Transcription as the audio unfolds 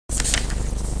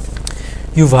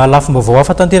Iova lafim-baovao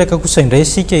hafa tanteraka kosa indray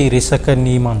isika iresaka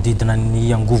ny manodidina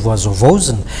ny angovo azo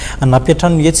avaozina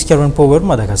nampiatrano ny hetsika Caroline Power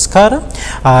Madagasikara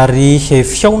ary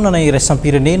fiaonana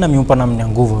iraisam-pirenena miompana amin'ny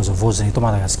angovo azo avaozina eto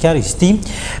Madagasikara izy ity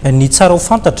ny tsara ho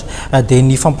fantatra dia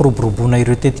ny fampiroboroboana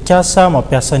ireo tetikasa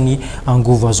mampiasa ny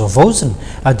angovo azo avaozina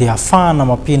dia ahafahana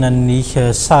mampihena ny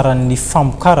saran'ny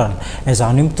famokarana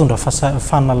izany hoe mitondra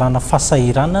fahalalana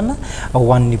fahasahiranana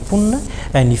ho an'ny mponina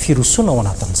ny firosoana ao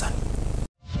anatin'izany.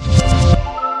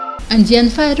 Andiany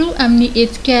faharoa amin'ny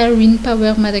hetsika Caroline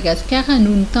Power Madagasikara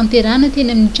no nitanterana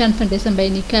teny amin'ny trano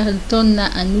fandraisam-bahiny Carlton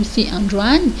Anosy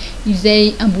Androany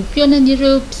izay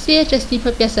ambom-pionan'ireo mpisehatra sy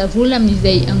mpampiasa vola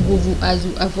amin'izay angovo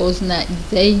azo avaozina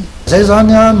izay. Zay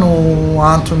zany no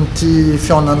anton'ity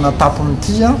fionana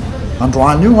tapon'ity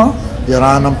Androany io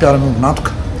iarahana amin'ny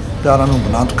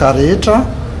mpiara-miombonantoka rehetra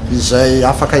izay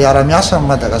afaka hiara-miasa amin'ny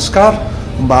Madagasikara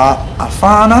mba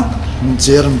ahafahana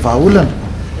mijery ny vahaolana.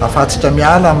 Afatsika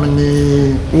miala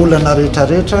amin'ny olana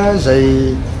rehetrarehetra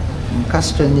izay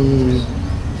mikasika ny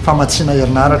famatsiana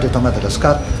herinaratra eto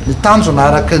Madagasikara. Ny tanjona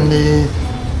araka ny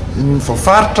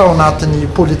voafaritra ao anatin'ny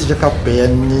politika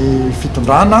ankapobeny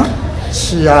fitondrana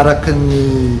sy araka ny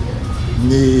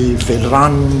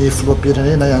velorano ny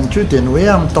filoham-pirenena ihany koa dia ny hoe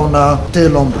amin'ny taona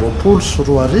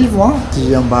 2024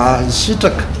 dia mba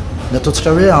hisitraka ny ataontsika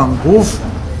hoe angovo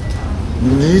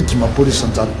ny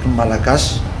 900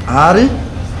 malagasy ary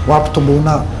ho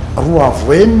ampitomboana roa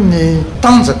avoeny ny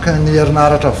tanjaka ny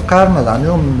herinaratra vokarina zany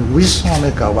eo amin'ny 800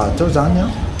 mégawatt eo zany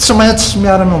tsy maintsy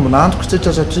miara-miombonantoka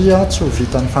tsika satria tsy ho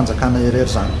vitan'ny fanjakana herery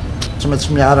zany. Tsy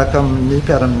maintsy miaraka amin'ny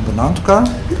mpiara-miombonantoka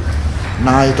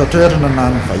na eto toerana na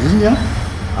ny vahiny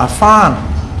ahafahana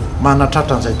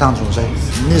manatratra an'izay tanjon'izay.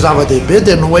 Ny zava-dehibe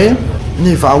dia ny hoe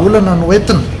ny vahaolana no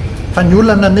entina fa ny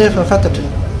olana nefa fantatry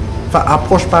fa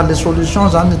approche par les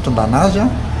solutions zany itondrana azy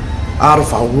ary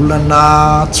vahaolana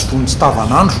tsy vonjy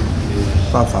tavanandro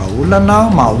fa vahaolana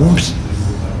mahomby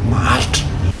maharitra.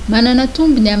 Manana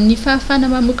tombony amin'ny fahafana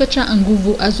mamokatra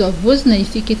angovo azo avaozina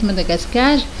isika eto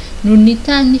Madagasikara noho ny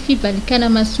tany fibalikana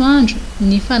masoandro,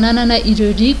 ny fananana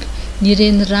ireo rika, ny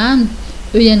renirano,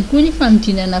 eo ihany koa ny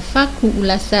famidinana fako ho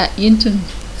lasa entona.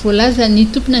 Voalaza ny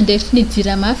tompona andrefiny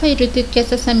jirama fa ireo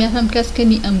tetikasa samihafa mikasika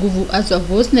ny angovo azo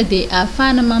avaozina dia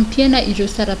ahafahana mampiana ireo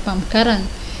sara-pamokarana.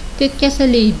 Tetikasa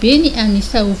lehibe ny any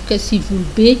sahovoka sy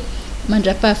volobe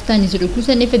mandrapahavitana izy ireo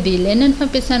kosa nefa dia ilaina ny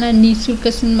fampiasana ny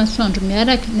solika sy ny masoandro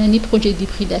miaraka na ny projet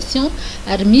d'hybridation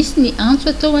ary misy ny antso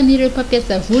atao an'ireo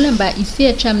mpampiasa vola mba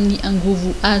hisehatra amin'ny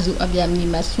angovo azo avy amin'ny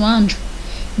masoandro.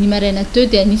 Ny maraina teo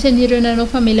dia anisan'ireo nanao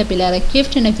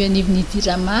famelabelara-kevitra ny avy anivon'ny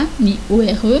jirama, ny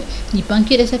ORE, ny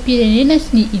banky iraisam-pirenena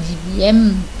sy ny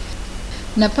IDBM.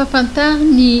 Napafantary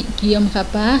ny Guillaume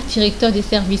Rabat, directeur des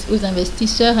services aux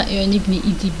investisseurs eo anivon'ny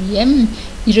IDBM,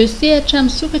 ireo sehatra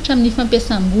misokatra amin'ny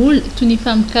fampiasam-bola toy ny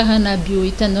famokarana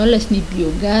bioéthanol sy ny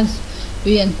biogaz.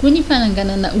 Eo ihany koa ny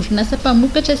fananganana orinasa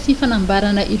mpamokatra sy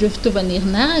fanambarana ireo fitaovana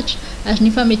herinaratra ary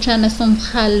ny fametrahana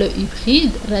centrale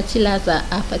hybride raha tsy laza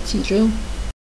afa-tsy ireo.